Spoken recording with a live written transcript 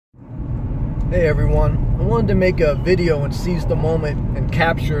Hey everyone, I wanted to make a video and seize the moment and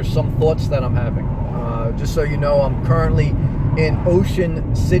capture some thoughts that I'm having. Just so you know, I'm currently in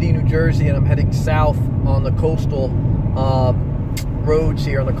Ocean City, New Jersey, and I'm heading south on the coastal roads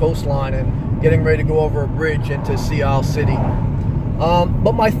here on the coastline and getting ready to go over a bridge into Sea Isle City.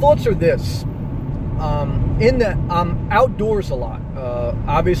 But my thoughts are this. In that I'm outdoors a lot.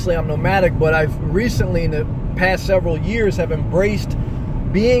 Obviously I'm nomadic, but I've recently in the past several years have embraced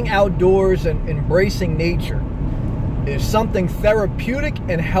being outdoors and embracing nature. Is something therapeutic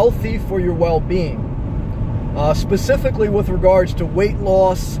and healthy for your well-being. Specifically with regards to weight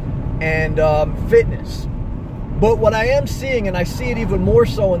loss and fitness. But what I am seeing, and I see it even more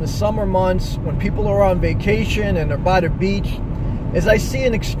so in the summer months when people are on vacation and they're by the beach, is I see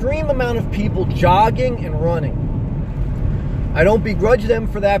an extreme amount of people jogging and running. I don't begrudge them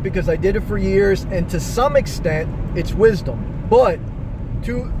for that because I did it for years, and to some extent it's wisdom. But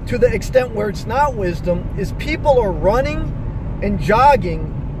to the extent where it's not wisdom is people are running and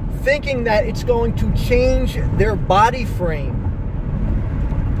jogging thinking that it's going to change their body frame.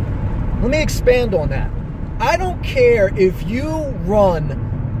 Let me expand on that. I don't care if you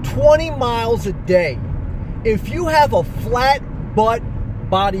run 20 miles a day. If you have a flat butt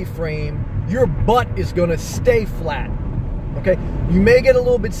body frame, your butt is going to stay flat. Okay? You may get a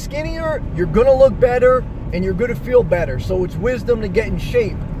little bit skinnier, you're going to look better, and you're going to feel better. So it's wisdom to get in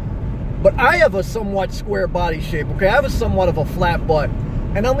shape. But I have a somewhat square body shape, okay? I have a somewhat of a flat butt.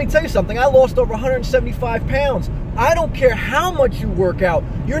 And let me tell you something, I lost over 175 pounds. I don't care how much you work out.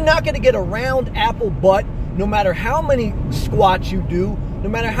 You're not going to get a round apple butt no matter how many squats you do, no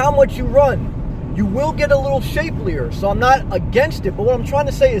matter how much you run. You will get a little shapelier, so I'm not against it. But what I'm trying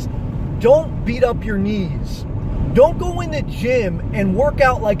to say is don't beat up your knees. Don't go in the gym and work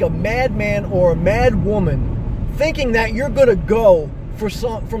out like a madman or a mad woman thinking that you're going to go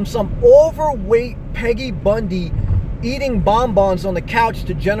from some overweight Peggy Bundy eating bonbons on the couch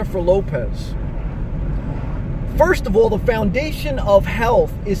to Jennifer Lopez. First of all, the foundation of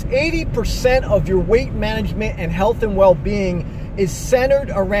health is 80% of your weight management and health and well-being is centered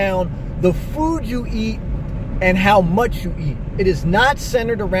around the food you eat and how much you eat. It is not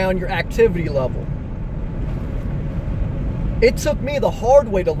centered around your activity level. It took me the hard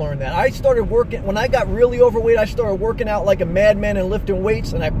way to learn that. I started working, when I got really overweight, I started working out like a madman and lifting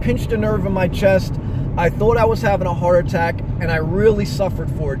weights, and I pinched a nerve in my chest. I thought I was having a heart attack, and I really suffered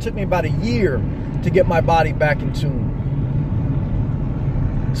for it. It took me about a year to get my body back in tune.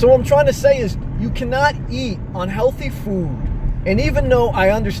 So what I'm trying to say is you cannot eat unhealthy food. And even though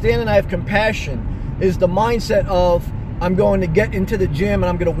I understand and I have compassion, is the mindset of I'm going to get into the gym and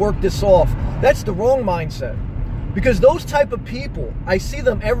I'm going to work this off. That's the wrong mindset. Because those type of people, I see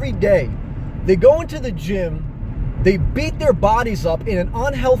them every day. They go into the gym, they beat their bodies up in an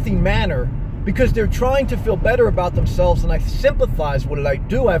unhealthy manner because they're trying to feel better about themselves, and I sympathize with it. I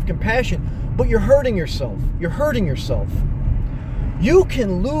do. I have compassion. But you're hurting yourself. You're hurting yourself. You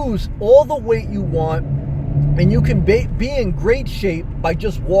can lose all the weight you want, and you can be in great shape by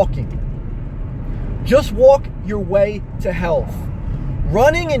just walking. Just walk your way to health.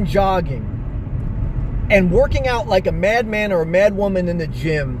 Running and jogging and working out like a madman or a madwoman in the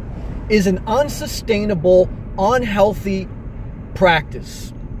gym is an unsustainable, unhealthy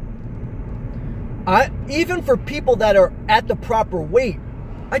practice. Even for people that are at the proper weight,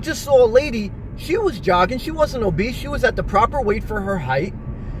 I just saw a lady, she was jogging, she wasn't obese, she was at the proper weight for her height,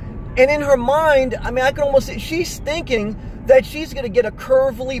 and in her mind, I mean, I can almost say, she's thinking that she's going to get a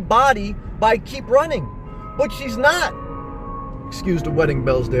curvy body by keep running, but she's not. Excuse the wedding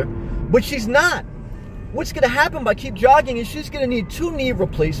bells there, but she's not. What's going to happen by keep jogging is she's going to need 2 knee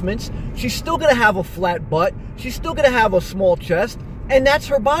replacements, she's still going to have a flat butt, she's still going to have a small chest, and that's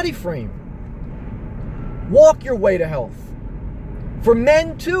her body frame. Walk your way to health. For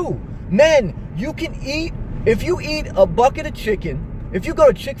men too. Men, you can eat, if you eat a bucket of chicken, if you go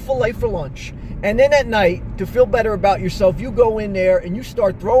to Chick-fil-A for lunch, and then at night, to feel better about yourself, you go in there and you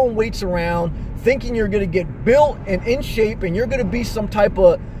start throwing weights around, thinking you're going to get built and in shape, and you're going to be some type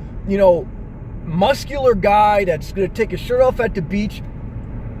of, muscular guy that's going to take his shirt off at the beach.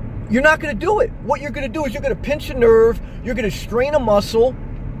 You're not going to do it. What you're going to do is you're going to pinch a nerve, you're going to strain a muscle,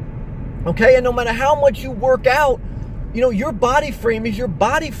 okay? And no matter how much you work out, your body frame is your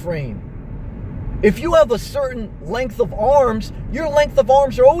body frame. If you have a certain length of arms, your length of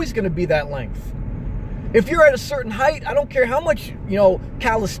arms are always going to be that length. If you're at a certain height, I don't care how much,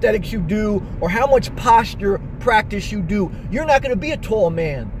 calisthenics you do or how much posture practice you do, you're not going to be a tall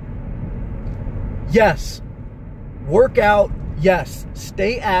man. Yes, work out. Yes,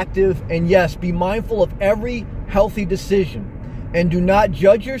 stay active. And yes, be mindful of every healthy decision. And do not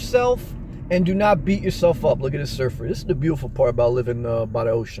judge yourself and do not beat yourself up. Look at this surfer. This is the beautiful part about living by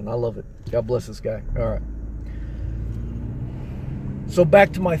the ocean. I love it. God bless this guy. All right. So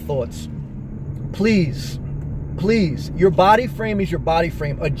back to my thoughts. Please, your body frame is your body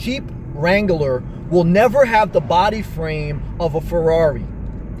frame. A Jeep Wrangler will never have the body frame of a Ferrari.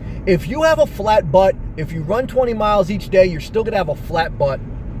 If you have a flat butt, if you run 20 miles each day, you're still going to have a flat butt.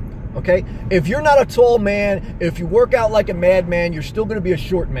 Okay? If you're not a tall man, if you work out like a madman, you're still going to be a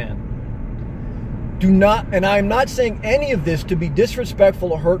short man. Do not, and I'm not saying any of this to be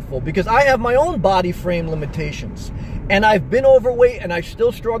disrespectful or hurtful, because I have my own body frame limitations. And I've been overweight, and I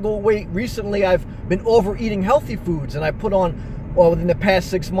still struggle with weight. Recently, I've been overeating healthy foods, and I put on, well, within the past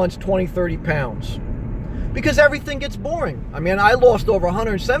 6 months, 20, 30 pounds. Because everything gets boring. I mean, I lost over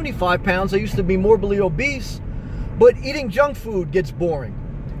 175 pounds. I used to be morbidly obese, but eating junk food gets boring.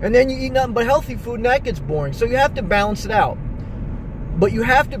 And then you eat nothing but healthy food, and that gets boring. So you have to balance it out. But you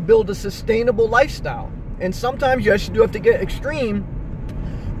have to build a sustainable lifestyle. And sometimes you actually do have to get extreme.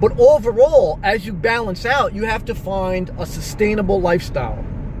 But overall, as you balance out, you have to find a sustainable lifestyle.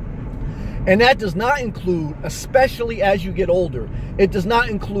 And that does not include, especially as you get older, it does not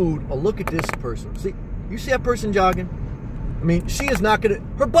include, oh, look at this person. See, you see that person jogging? I mean, she is not going to,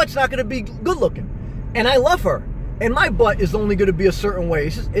 her butt's not going to be good looking. And I love her. And my butt is only going to be a certain way.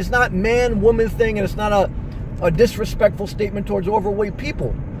 It's not man-woman thing, and it's not a disrespectful statement towards overweight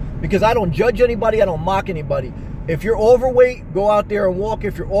people. Because I don't judge anybody, I don't mock anybody. If you're overweight, go out there and walk.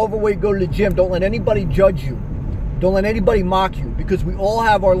 If you're overweight, go to the gym. Don't let anybody judge you. Don't let anybody mock you, because we all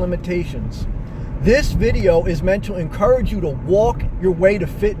have our limitations. This video is meant to encourage you to walk your way to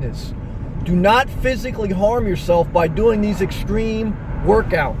fitness. Do not physically harm yourself by doing these extreme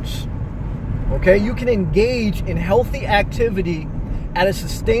workouts. Okay? You can engage in healthy activity at a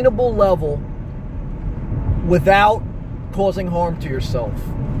sustainable level without causing harm to yourself.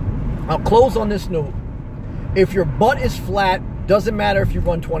 I'll close on this note. If your butt is flat, doesn't matter if you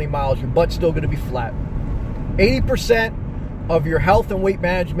run 20 miles, your butt's still going to be flat. 80% of your health and weight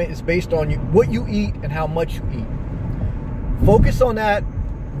management is based on what you eat and how much you eat. Focus on that.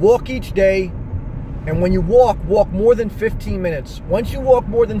 Walk each day. And when you walk more than 15 minutes. Once you walk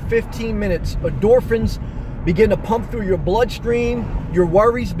more than 15 minutes, endorphins begin to pump through your bloodstream. Your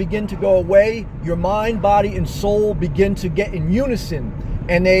worries begin to go away. Your mind, body, and soul begin to get in unison.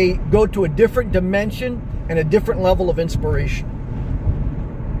 And they go to a different dimension and a different level of inspiration.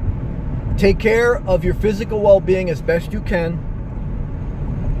 Take care of your physical well-being as best you can,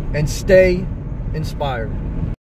 and stay inspired.